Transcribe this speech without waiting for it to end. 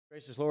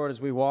Gracious Lord, as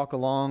we walk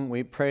along,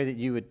 we pray that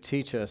you would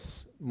teach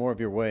us more of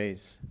your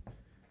ways,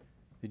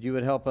 that you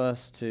would help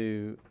us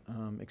to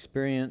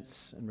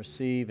experience and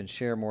receive and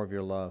share more of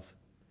your love.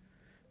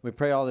 We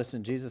pray all this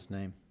in Jesus'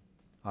 name.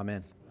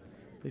 Amen.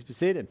 Please be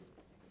seated.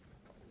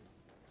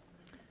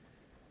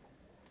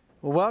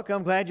 Well,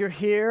 welcome. Glad you're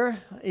here,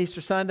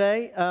 Easter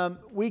Sunday.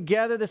 We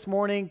gather this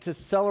morning to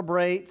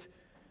celebrate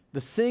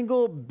the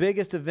single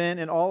biggest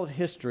event in all of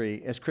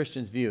history as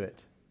Christians view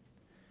it.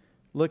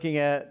 Looking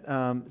at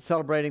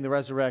celebrating the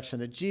resurrection,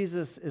 that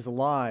Jesus is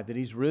alive, that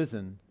he's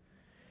risen,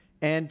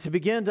 and to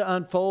begin to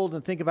unfold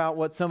and think about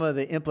what some of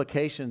the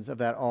implications of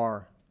that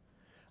are.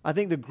 I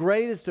think the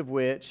greatest of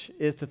which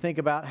is to think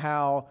about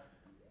how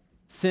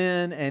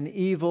sin and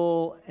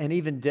evil and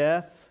even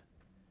death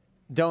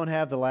don't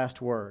have the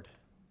last word.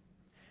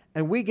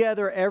 And we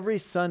gather every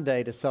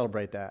Sunday to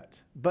celebrate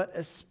that, but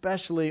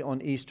especially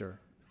on Easter,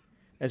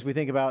 as we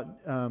think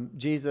about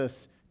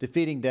Jesus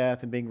defeating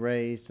death and being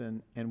raised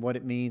and what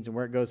it means and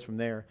where it goes from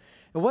there.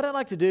 And what I'd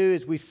like to do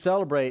is we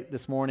celebrate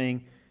this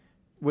morning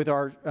with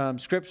our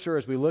scripture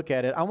as we look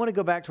at it. I want to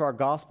go back to our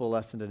gospel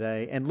lesson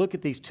today and look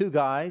at these two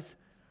guys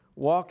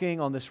walking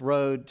on this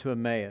road to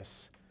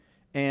Emmaus.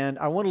 And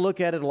I want to look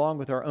at it along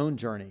with our own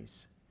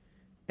journeys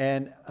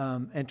and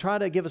try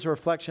to give us a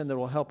reflection that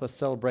will help us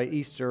celebrate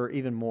Easter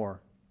even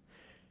more.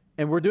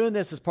 And we're doing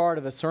this as part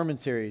of a sermon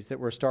series that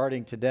we're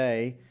starting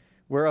today,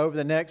 where over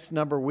the next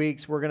number of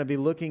weeks, we're going to be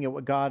looking at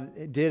what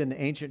God did in the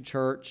ancient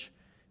church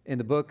in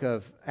the book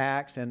of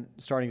Acts, and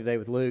starting today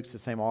with Luke, it's the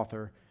same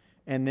author,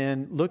 and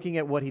then looking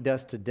at what he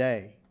does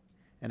today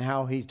and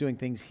how he's doing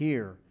things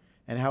here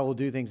and how we'll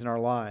do things in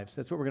our lives.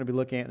 That's what we're going to be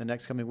looking at in the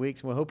next coming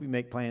weeks, and we hope you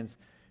make plans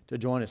to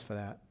join us for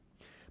that.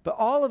 But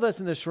all of us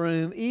in this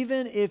room,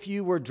 even if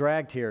you were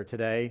dragged here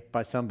today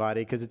by somebody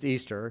because it's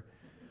Easter,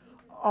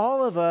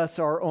 all of us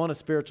are on a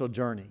spiritual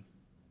journey.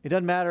 It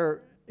doesn't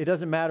matter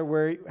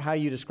how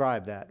you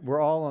describe that. We're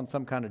all on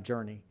some kind of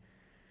journey.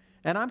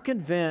 And I'm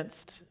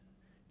convinced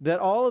that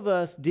all of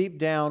us deep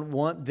down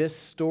want this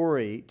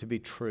story to be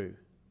true.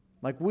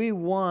 Like, we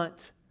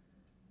want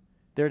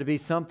there to be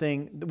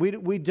something.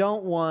 We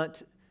don't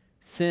want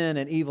sin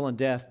and evil and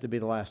death to be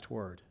the last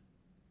word.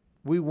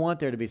 We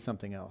want there to be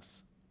something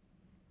else.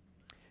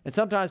 And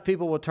sometimes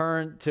people will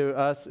turn to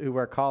us who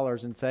wear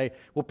collars and say,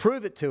 well,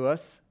 prove it to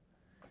us.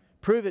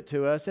 Prove it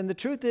to us. And the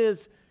truth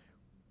is,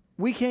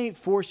 we can't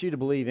force you to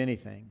believe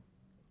anything.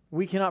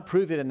 We cannot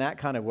prove it in that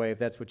kind of way, if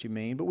that's what you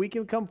mean. But we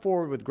can come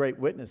forward with great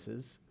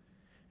witnesses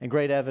and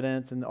great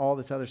evidence and all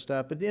this other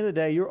stuff. But at the end of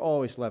the day, you're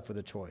always left with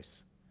a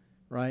choice,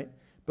 right?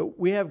 But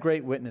we have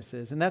great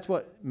witnesses, and that's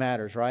what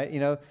matters, right?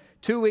 You know,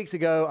 2 weeks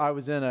ago, I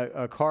was in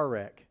a car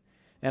wreck,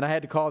 and I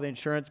had to call the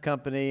insurance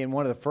company, and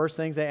one of the first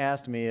things they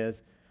asked me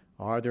is,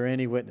 are there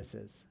any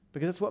witnesses?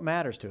 Because that's what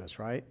matters to us,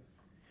 right?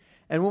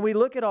 And when we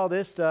look at all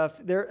this stuff,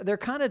 they're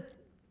kind of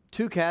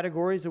two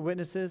categories of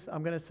witnesses,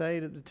 I'm going to say,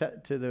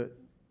 to the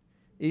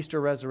Easter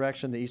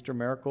resurrection, the Easter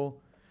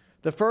miracle.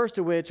 The first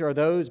of which are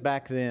those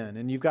back then.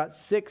 And you've got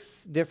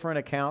 6 different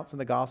accounts in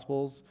the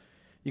Gospels.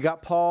 You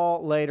got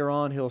Paul later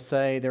on, he'll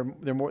say there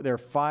are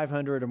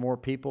 500 or more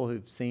people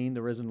who've seen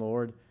the risen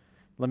Lord.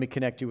 Let me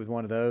connect you with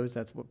one of those.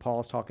 That's what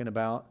Paul's talking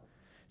about.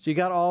 So you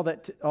got all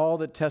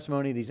the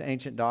testimony of these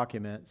ancient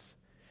documents.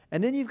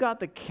 And then you've got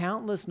the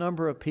countless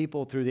number of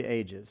people through the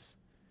ages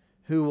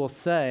who will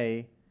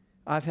say,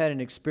 I've had an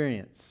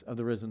experience of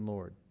the risen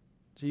Lord.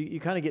 So you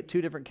kind of get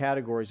 2 different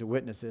categories of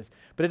witnesses.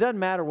 But it doesn't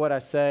matter what I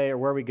say or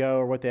where we go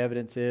or what the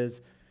evidence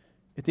is.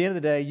 At the end of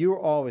the day, you're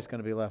always going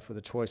to be left with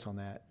a choice on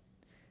that.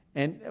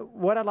 And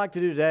what I'd like to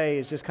do today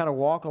is just kind of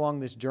walk along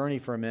this journey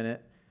for a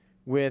minute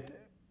with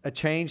a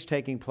change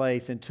taking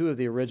place in 2 of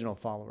the original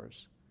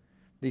followers.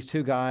 These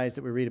 2 guys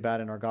that we read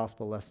about in our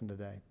gospel lesson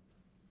today.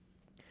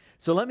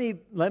 So let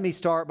me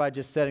start by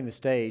just setting the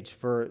stage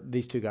for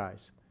these 2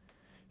 guys.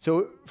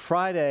 So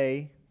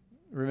Friday,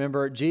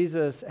 remember,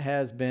 Jesus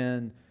has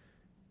been,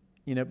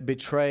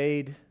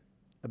 betrayed,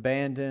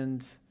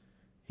 abandoned.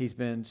 He's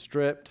been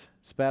stripped,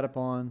 spat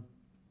upon,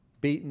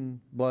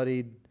 beaten,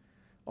 bloodied,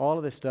 all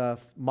of this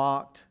stuff,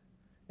 mocked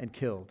and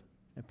killed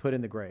and put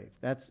in the grave.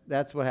 That's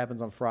what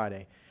happens on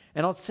Friday.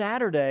 And on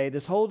Saturday,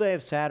 this whole day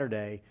of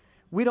Saturday,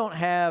 we don't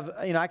have,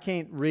 I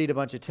can't read a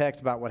bunch of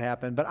text about what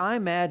happened, but I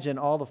imagine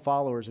all the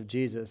followers of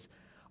Jesus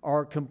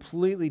are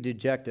completely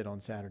dejected on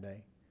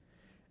Saturday.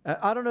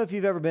 I don't know if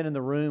you've ever been in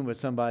the room with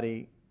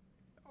somebody,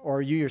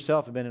 or you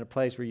yourself have been in a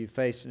place where you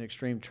faced an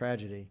extreme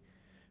tragedy,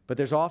 but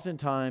there's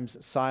oftentimes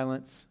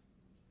silence,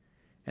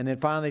 and then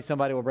finally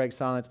somebody will break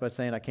silence by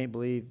saying, I can't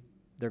believe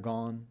they're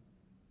gone.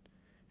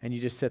 And you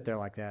just sit there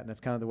like that, and that's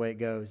kind of the way it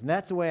goes. And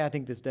that's the way I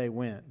think this day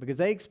went, because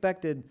they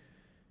expected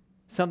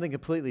something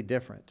completely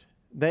different.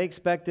 They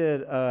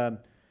expected a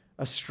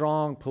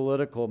strong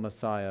political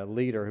Messiah,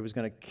 leader, who was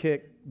going to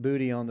kick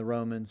booty on the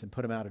Romans and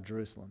put them out of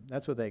Jerusalem.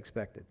 That's what they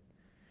expected.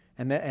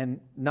 And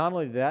not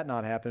only did that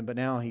not happen, but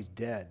now he's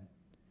dead.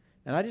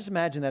 And I just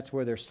imagine that's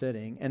where they're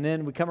sitting. And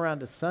then we come around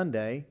to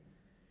Sunday,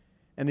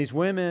 and these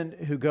women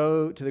who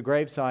go to the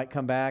gravesite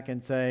come back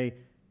and say,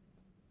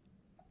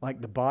 like,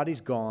 the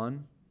body's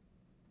gone.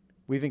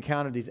 we've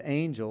encountered these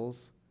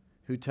angels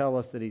who tell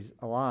us that he's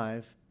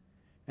alive,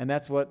 and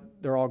that's what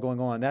they're all going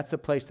on. That's the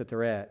place that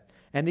they're at.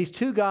 And these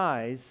two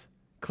guys,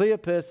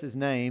 Cleopas is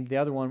named, the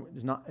other one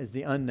is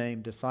the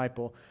unnamed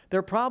disciple.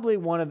 They're probably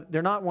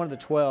they're not one of the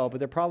 12, but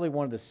they're probably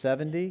one of the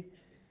 70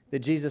 that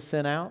Jesus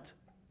sent out.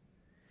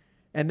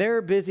 And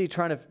they're busy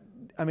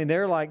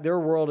they're like, their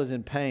world is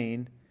in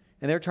pain,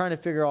 and they're trying to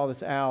figure all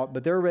this out,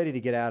 but they're ready to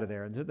get out of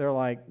there. And they're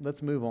like,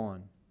 let's move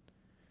on.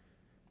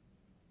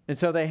 And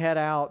so they head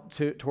out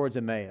towards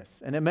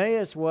Emmaus. And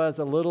Emmaus was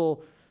a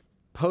little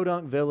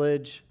podunk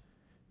village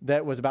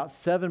that was about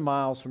 7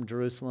 miles from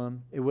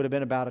Jerusalem. It would have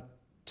been about a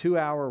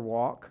 2-hour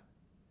walk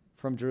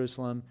from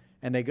Jerusalem,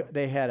 and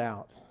they head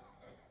out.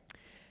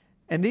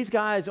 And these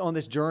guys on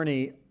this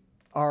journey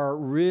are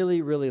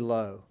really, really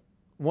low.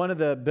 One of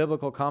the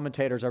biblical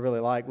commentators I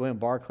really like, William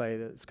Barclay,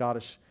 the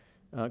Scottish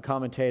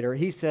commentator,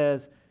 he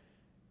says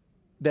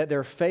that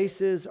their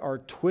faces are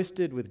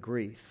twisted with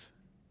grief.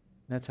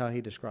 That's how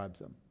he describes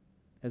them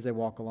as they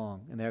walk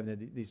along and they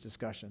have these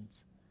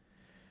discussions.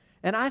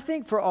 And I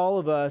think for all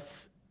of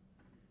us,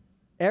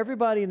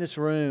 everybody in this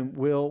room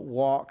will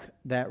walk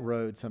that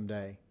road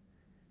someday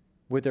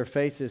with their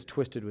faces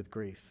twisted with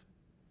grief.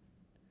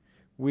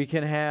 We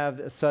can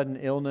have a sudden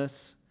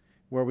illness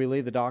where we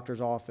leave the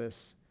doctor's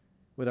office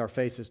with our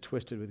faces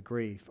twisted with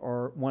grief,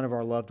 or one of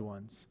our loved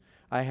ones.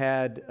 I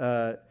had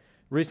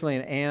recently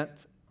an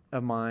aunt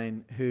of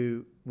mine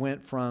who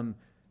went from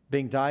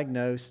being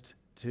diagnosed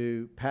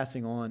to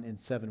passing on in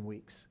 7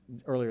 weeks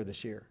earlier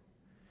this year.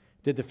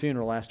 Did the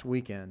funeral last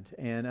weekend.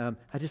 And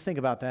I just think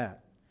about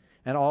that.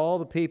 And all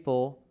the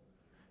people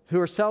who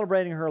are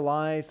celebrating her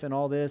life and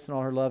all this and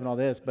all her love and all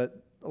this,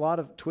 but a lot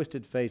of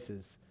twisted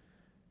faces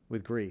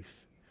with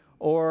grief.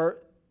 Or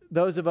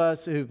those of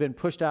us who've been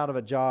pushed out of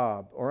a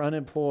job or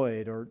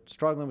unemployed or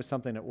struggling with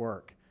something at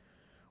work.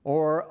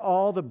 Or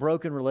all the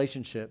broken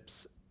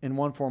relationships in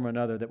one form or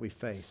another that we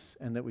face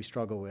and that we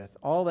struggle with.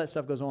 All that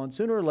stuff goes on.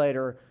 Sooner or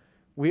later,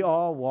 we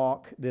all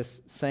walk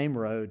this same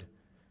road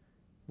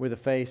with a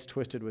face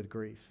twisted with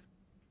grief.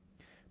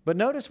 But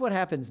notice what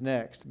happens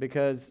next,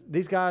 because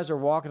these guys are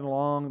walking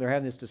along, they're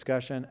having this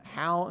discussion.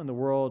 How in the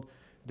world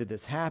did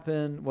this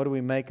happen? What do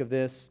we make of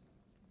this?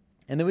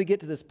 And then we get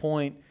to this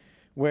point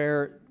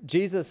where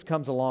Jesus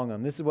comes along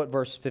them. This is what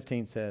verse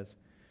 15 says.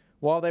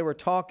 While they were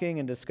talking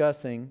and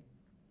discussing,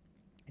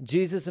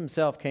 Jesus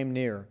himself came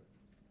near,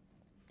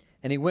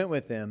 and he went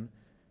with them,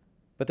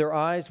 but their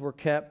eyes were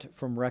kept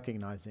from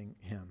recognizing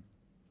him.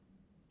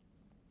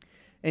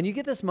 And you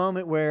get this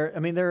moment where,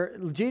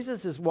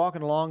 Jesus is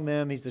walking along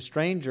them. He's the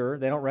stranger.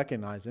 They don't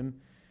recognize him.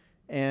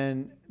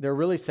 And they're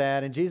really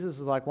sad. And Jesus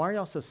is like, why are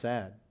y'all so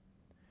sad?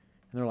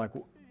 And they're like,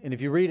 and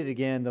if you read it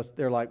again,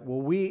 they're like,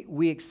 well, we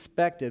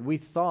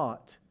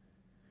thought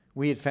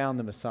we had found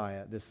the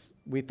Messiah.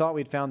 We thought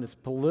we'd found this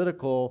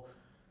political,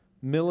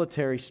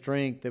 military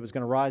strength that was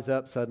going to rise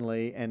up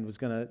suddenly and was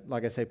going to,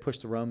 like I say, push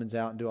the Romans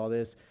out and do all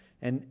this.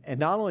 And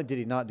not only did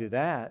he not do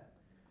that,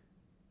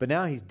 but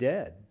now he's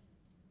dead.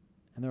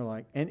 And they're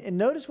like, and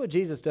notice what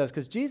Jesus does,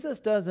 because Jesus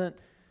doesn't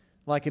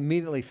like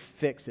immediately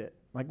fix it.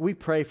 Like we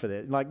pray for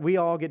that. Like we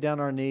all get down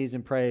on our knees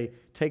and pray,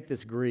 take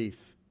this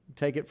grief,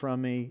 take it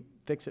from me,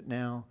 fix it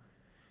now.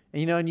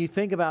 And you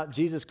think about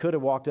Jesus could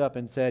have walked up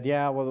and said,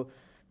 yeah, well, the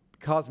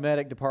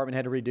cosmetic department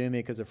had to redo me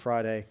because of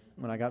Friday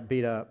when I got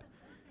beat up.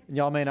 And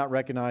y'all may not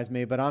recognize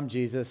me, but I'm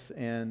Jesus,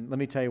 and let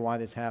me tell you why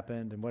this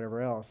happened and whatever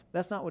else.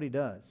 That's not what he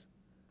does.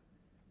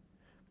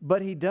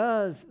 But he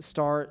does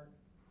start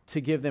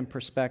to give them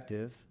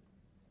perspective.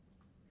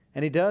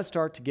 And he does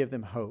start to give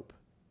them hope.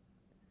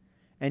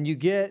 And you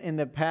get in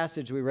the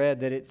passage we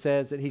read that it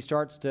says that he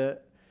starts to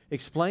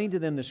explain to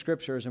them the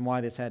scriptures and why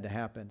this had to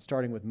happen,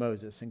 starting with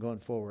Moses and going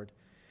forward.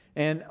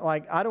 And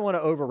I don't want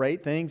to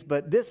overrate things,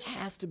 but this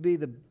has to be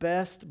the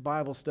best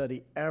Bible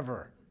study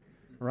ever,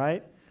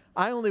 right?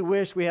 I only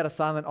wish we had a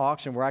silent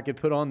auction where I could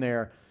put on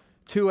there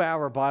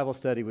 2-hour Bible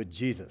study with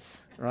Jesus,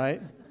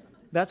 right?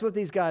 That's what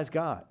these guys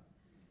got.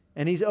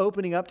 And he's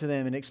opening up to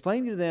them and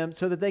explaining to them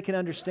so that they can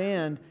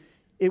understand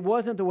it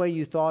wasn't the way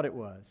you thought it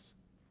was.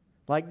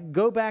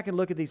 Go back and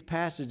look at these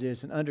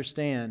passages and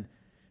understand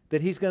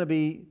that he's going to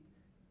be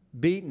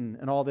beaten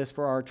and all this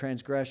for our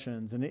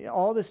transgressions. And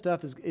all this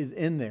stuff is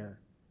in there.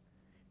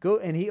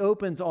 And he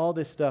opens all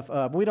this stuff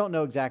up. We don't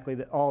know exactly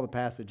all the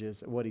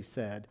passages of what he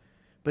said,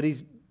 but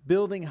he's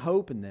building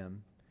hope in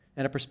them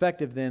and a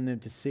perspective in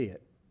them to see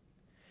it.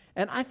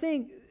 And I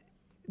think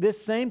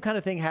this same kind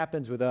of thing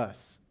happens with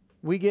us.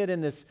 We get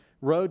in this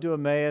road to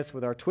Emmaus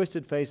with our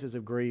twisted faces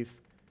of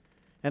grief.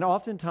 And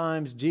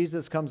oftentimes,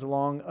 Jesus comes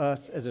along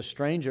us as a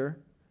stranger,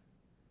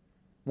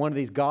 one of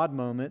these God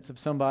moments of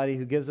somebody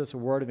who gives us a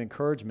word of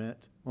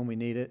encouragement when we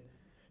need it,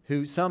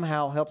 who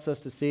somehow helps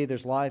us to see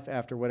there's life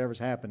after whatever's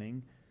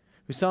happening,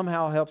 who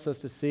somehow helps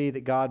us to see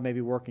that God may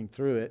be working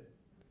through it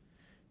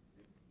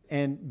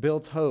and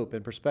builds hope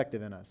and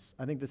perspective in us.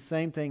 I think the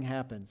same thing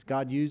happens.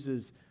 God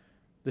uses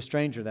the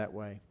stranger that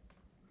way.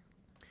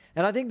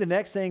 And I think the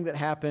next thing that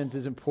happens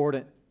is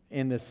important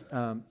in this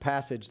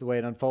passage, the way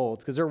it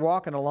unfolds, because they're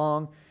walking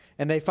along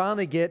and they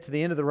finally get to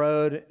the end of the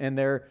road and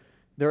they're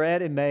they're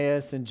at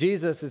Emmaus, and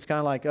Jesus is kind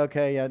of like,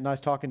 okay, yeah,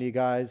 nice talking to you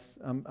guys.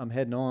 I'm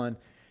heading on.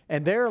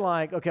 And they're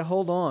like, okay,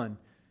 hold on.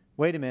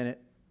 Wait a minute.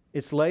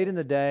 It's late in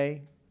the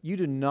day. You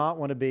do not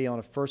want to be on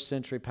a first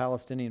century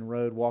Palestinian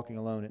road walking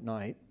alone at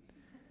night.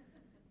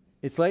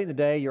 It's late in the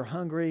day. You're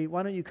hungry.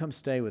 Why don't you come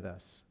stay with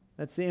us?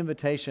 That's the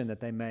invitation that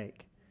they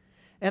make.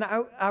 And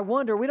I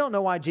wonder, we don't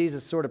know why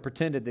Jesus sort of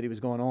pretended that he was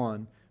going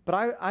on,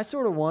 but I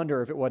sort of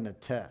wonder if it wasn't a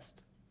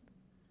test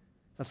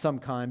of some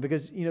kind,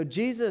 because, you know,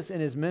 Jesus in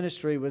his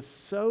ministry was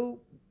so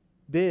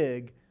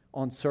big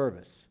on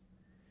service.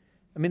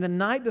 I mean, the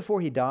night before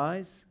he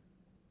dies,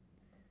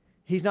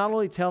 he's not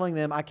only telling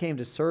them, I came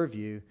to serve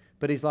you,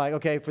 but he's like,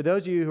 okay, for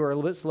those of you who are a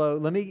little bit slow,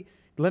 let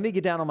me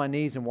get down on my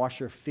knees and wash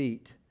your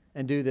feet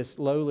and do this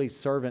lowly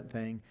servant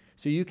thing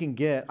so you can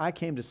get, I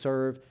came to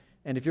serve,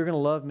 and if you're going to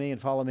love me and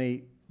follow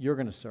me, you're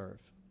going to serve.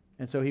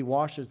 And so he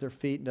washes their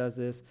feet and does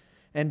this.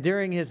 And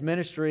during his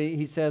ministry,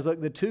 he says, look,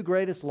 the two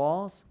greatest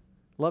laws,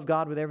 love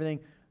God with everything,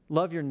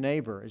 love your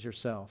neighbor as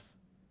yourself.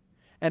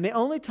 And the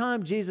only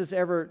time Jesus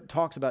ever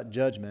talks about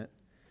judgment,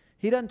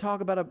 he doesn't talk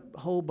about a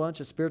whole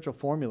bunch of spiritual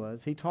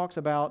formulas. He talks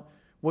about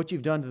what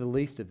you've done to the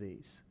least of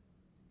these.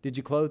 Did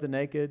you clothe the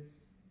naked?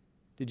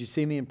 Did you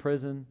see me in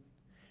prison?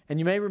 And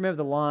you may remember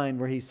the line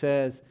where he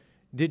says,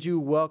 did you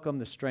welcome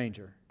the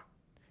stranger?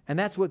 And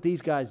that's what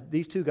these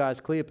two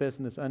guys, Cleopas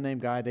and this unnamed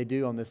guy, they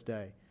do on this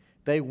day.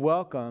 They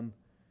welcome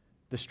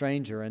the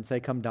stranger and say,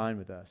 come dine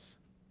with us.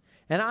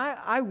 And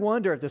I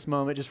wonder at this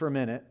moment, just for a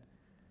minute,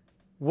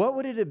 what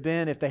would it have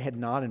been if they had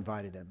not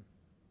invited him?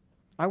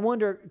 I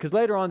wonder, because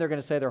later on they're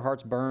going to say their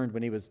hearts burned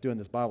when he was doing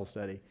this Bible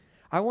study.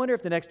 I wonder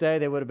if the next day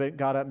they would have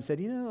got up and said,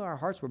 you know, our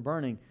hearts were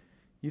burning.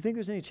 You think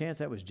there's any chance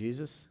that was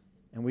Jesus?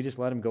 And we just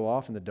let him go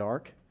off in the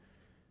dark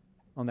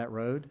on that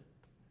road?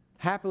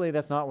 Happily,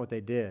 that's not what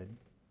they did.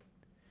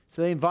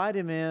 So they invite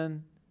him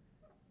in,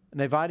 and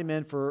they invite him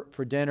in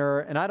for dinner.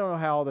 And I don't know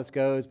how all this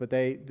goes, but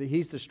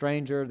he's the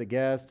stranger, the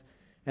guest,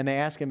 and they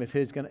ask him if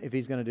he's going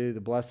to do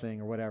the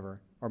blessing or whatever,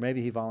 or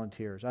maybe he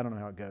volunteers. I don't know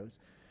how it goes.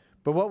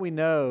 But what we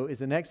know is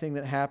the next thing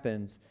that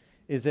happens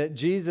is that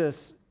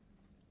Jesus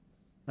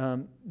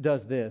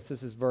does this.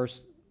 This is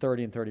verse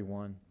 30 and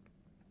 31.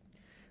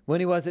 When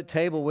he was at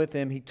table with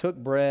them, he took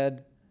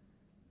bread,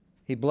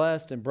 he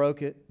blessed and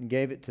broke it and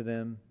gave it to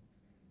them.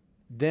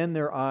 Then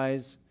their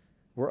eyes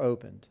were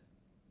opened,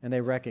 and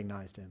they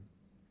recognized him.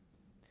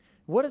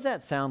 What does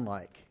that sound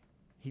like?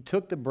 He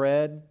took the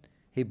bread,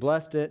 he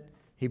blessed it,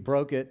 he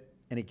broke it,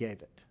 and he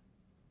gave it.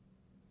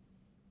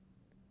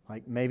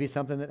 Like maybe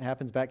something that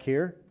happens back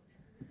here?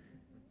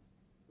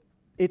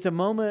 It's a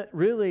moment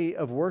really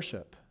of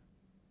worship.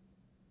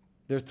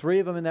 There are three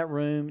of them in that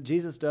room.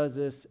 Jesus does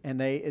this,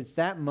 and it's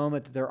that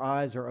moment that their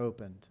eyes are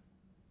opened,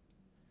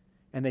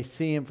 and they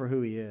see him for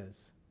who he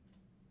is.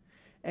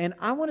 And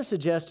I want to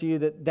suggest to you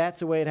that that's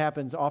the way it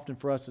happens often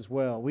for us as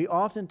well. We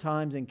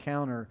oftentimes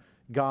encounter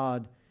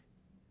God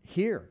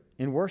here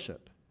in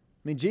worship.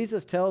 I mean,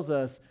 Jesus tells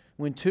us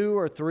when two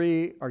or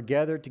three are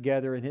gathered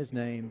together in his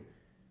name,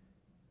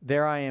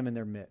 there I am in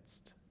their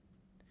midst.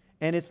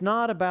 And it's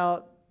not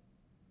about,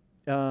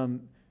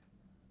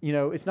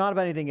 it's not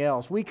about anything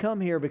else. We come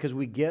here because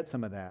we get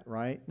some of that,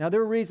 right? Now,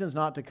 there are reasons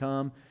not to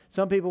come.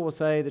 Some people will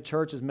say the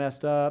church is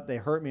messed up. They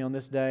hurt me on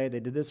this day.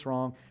 They did this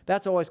wrong.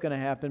 That's always going to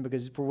happen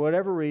because for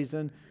whatever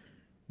reason,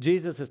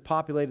 Jesus has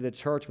populated the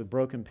church with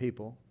broken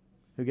people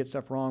who get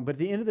stuff wrong. But at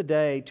the end of the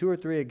day, two or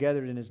three are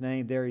gathered in his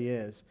name. There he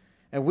is.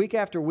 And week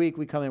after week,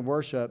 we come and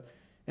worship,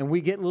 and we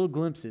get little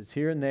glimpses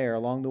here and there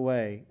along the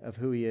way of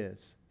who he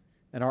is.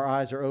 And our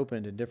eyes are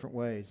opened in different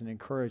ways and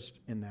encouraged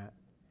in that.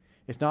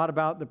 It's not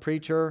about the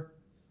preacher.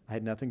 I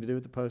had nothing to do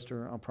with the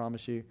poster, I'll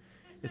promise you.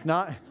 It's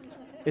not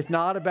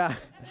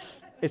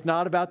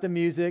about the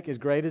music, as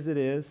great as it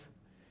is.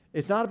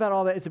 It's not about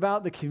all that. It's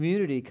about the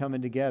community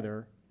coming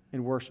together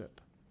in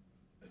worship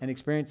and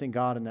experiencing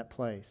God in that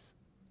place.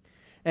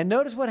 And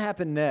notice what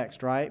happened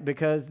next, right?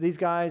 Because these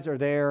guys are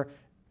there.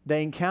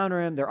 They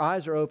encounter him. Their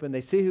eyes are open.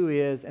 They see who he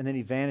is, and then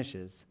he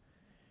vanishes.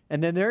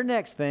 And then their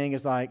next thing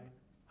is like,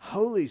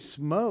 holy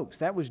smokes,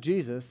 that was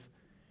Jesus.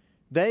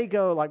 They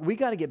go like, we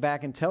got to get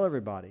back and tell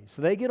everybody.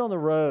 So they get on the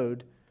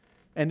road,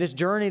 and this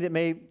journey that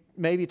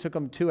maybe took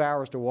them 2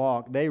 hours to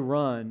walk, they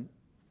run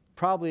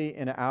probably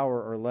in an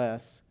hour or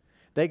less.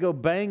 They go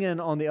banging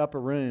on the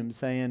upper room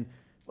saying,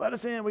 let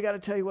us in, we got to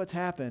tell you what's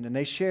happened. And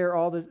they share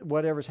all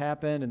whatever's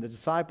happened, and the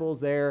disciples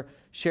there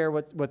share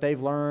what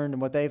they've learned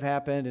and what they've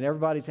happened, and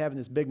everybody's having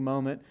this big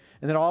moment.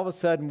 And then all of a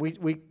sudden,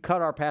 we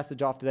cut our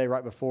passage off today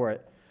right before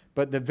it.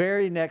 But the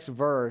very next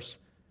verse,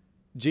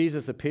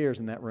 Jesus appears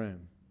in that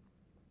room.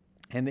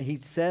 And he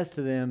says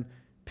to them,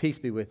 peace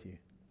be with you.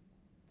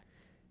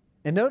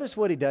 And notice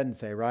what he doesn't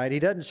say, right? He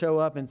doesn't show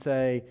up and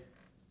say,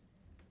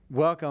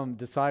 welcome,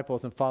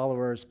 disciples and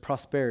followers,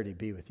 prosperity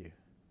be with you.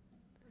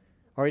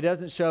 Or he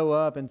doesn't show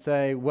up and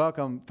say,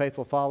 welcome,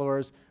 faithful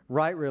followers,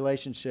 right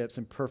relationships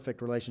and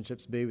perfect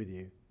relationships be with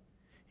you.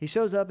 He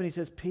shows up and he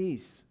says,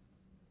 peace.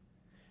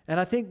 And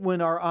I think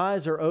when our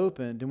eyes are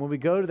opened and when we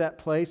go to that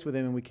place with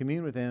him and we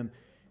commune with him,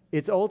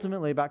 it's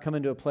ultimately about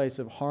coming to a place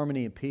of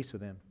harmony and peace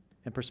with him.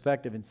 and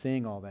perspective in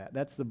seeing all that.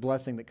 That's the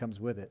blessing that comes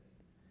with it.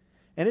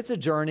 And it's a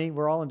journey.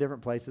 We're all in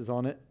different places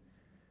on it.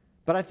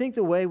 But I think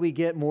the way we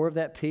get more of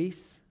that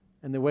peace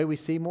and the way we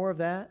see more of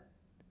that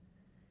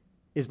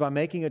is by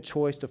making a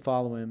choice to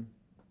follow Him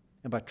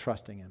and by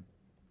trusting Him.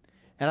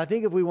 And I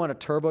think if we want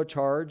to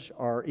turbocharge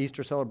our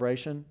Easter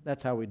celebration,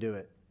 that's how we do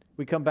it.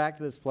 We come back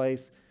to this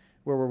place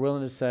where we're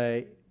willing to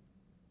say,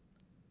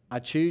 I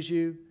choose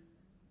you,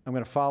 I'm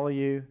going to follow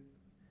you,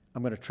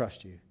 I'm going to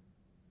trust you.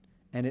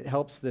 And it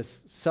helps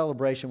this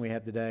celebration we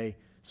have today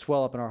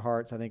swell up in our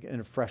hearts, I think, in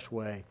a fresh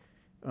way,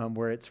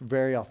 where it's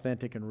very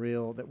authentic and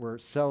real, that we're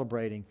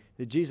celebrating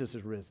that Jesus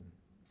is risen.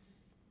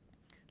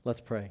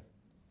 Let's pray.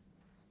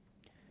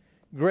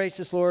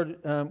 Gracious Lord,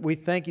 we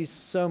thank you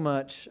so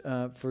much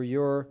for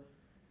your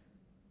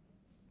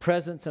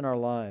presence in our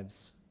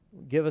lives.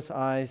 Give us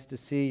eyes to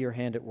see your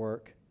hand at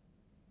work.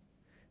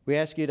 We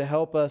ask you to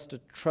help us to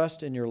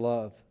trust in your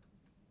love.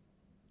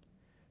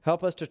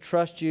 Help us to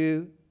trust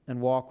you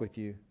and walk with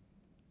you.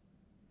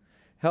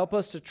 Help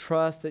us to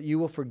trust that you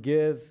will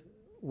forgive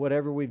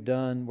whatever we've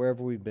done,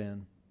 wherever we've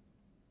been.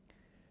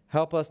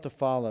 Help us to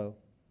follow.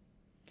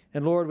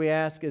 And Lord, we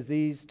ask as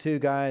these two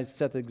guys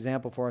set the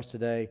example for us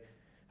today,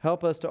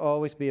 help us to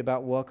always be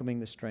about welcoming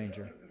the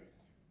stranger.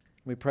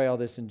 We pray all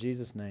this in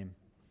Jesus' name.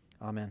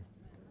 Amen.